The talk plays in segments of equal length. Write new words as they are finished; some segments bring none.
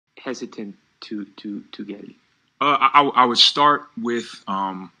hesitant to get it? I would start with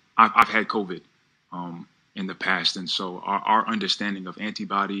I've had COVID in the past, and so our understanding of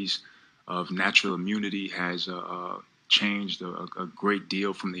antibodies, of natural immunity, has changed a great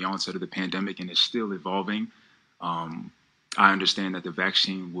deal from the onset of the pandemic, and is still evolving. I understand that the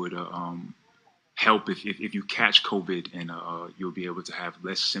vaccine would help if you catch COVID, and you'll be able to have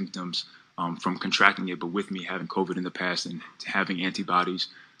less symptoms from contracting it. But with me having COVID in the past and having antibodies,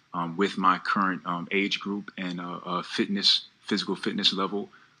 with my current age group and physical fitness level,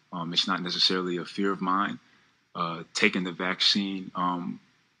 it's not necessarily a fear of mine. Taking the vaccine,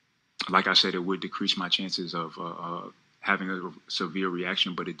 like I said, it would decrease my chances of having a severe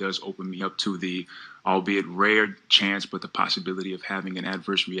reaction, but it does open me up to the, albeit rare chance, but the possibility of having an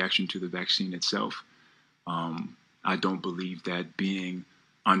adverse reaction to the vaccine itself. I don't believe that being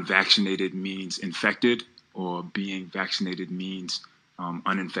unvaccinated means infected, or being vaccinated means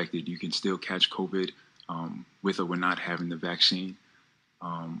uninfected. You can still catch COVID with or without having the vaccine.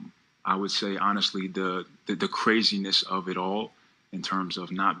 I would say, honestly, the craziness of it all, in terms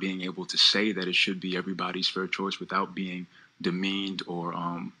of not being able to say that it should be everybody's fair choice without being demeaned or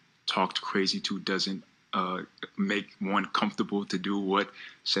talked crazy to, doesn't make one comfortable to do what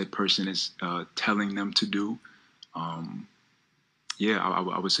said person is telling them to do. I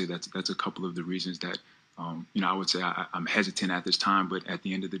would say that's a couple of the reasons that I would say I'm hesitant at this time. But at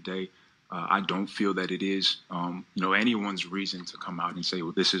the end of the day, I don't feel that it is anyone's reason to come out and say,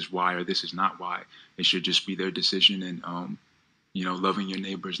 well, this is why or this is not why. It should just be their decision, and loving your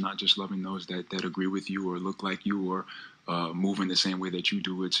neighbors, not just loving those that agree with you or look like you or move in the same way that you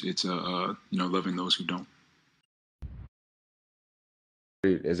do. It's loving those who don't.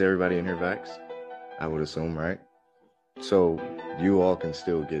 Is everybody in here vaxxed? I would assume, right? So you all can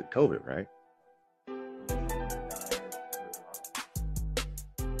still get COVID, right?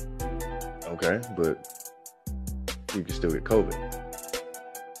 Okay, but you can still get COVID.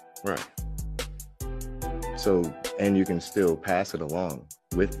 Right. So, and you can still pass it along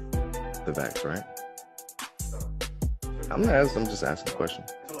with the vax, right? I'm just asking a question.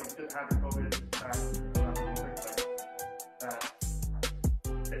 So like having COVID,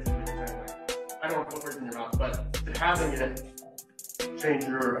 I don't want to put words in your mouth, but having it change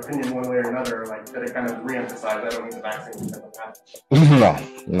your opinion one way or another, like that it kind of re-emphasize, I don't need the vaccine to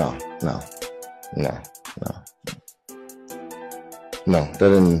No,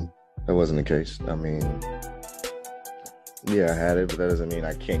 that wasn't the case. I mean, yeah, I had it, but that doesn't mean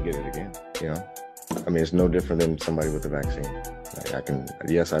I can't get it again, I mean, it's no different than somebody with a vaccine. Like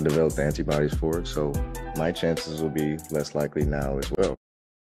I developed antibodies for it, so my chances will be less likely now as well.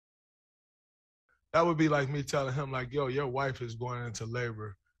 That would be like me telling him, like, yo, your wife is going into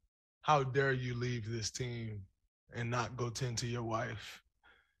labor. How dare you leave this team and not go tend to your wife,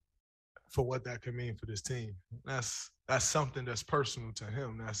 for what that could mean for this team. That's something that's personal to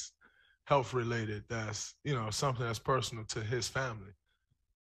him. That's health related. That's, something that's personal to his family.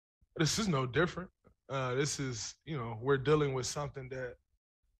 This is no different. This is, we're dealing with something that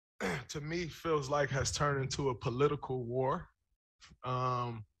to me feels like has turned into a political war.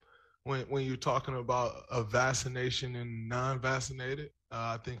 When you're talking about a vaccination and non-vaccinated,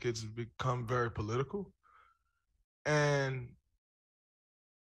 I think it's become very political. And,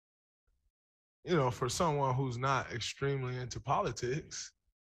 for someone who's not extremely into politics,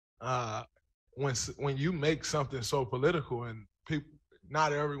 when you make something so political and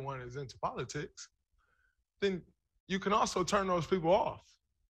not everyone is into politics, then you can also turn those people off,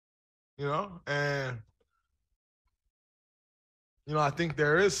 and, I think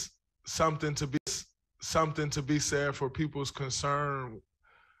there is something to be said for people's concern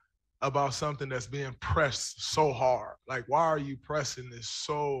about something that's being pressed so hard. Like, why are you pressing this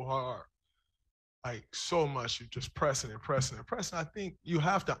so hard? Like, so much, you're just pressing. I think you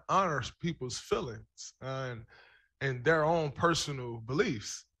have to honor people's feelings and their own personal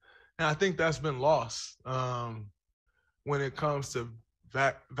beliefs. And I think that's been lost when it comes to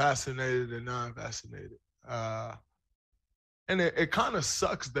vaccinated and non-vaccinated. And it kind of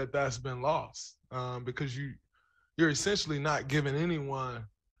sucks that that's been lost because you're essentially not giving anyone,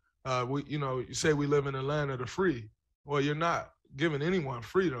 you say we live in the land of the free. Well, you're not giving anyone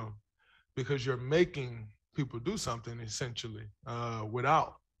freedom because you're making people do something essentially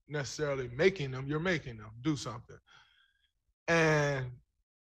without necessarily making them. You're making them do something. And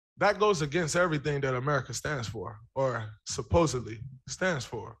that goes against everything that America stands for or supposedly stands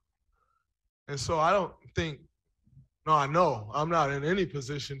for. And so I don't think, no, I know I'm not in any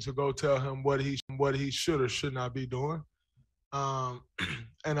position to go tell him what he should or should not be doing.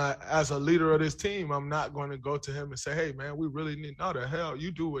 And as a leader of this team, I'm not going to go to him and say, hey, man, we really need, no, the hell,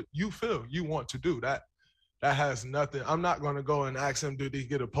 you do what you feel you want to do. That has nothing. I'm not going to go and ask him, did he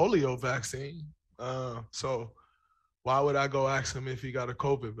get a polio vaccine? So why would I go ask him if he got a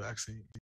COVID vaccine?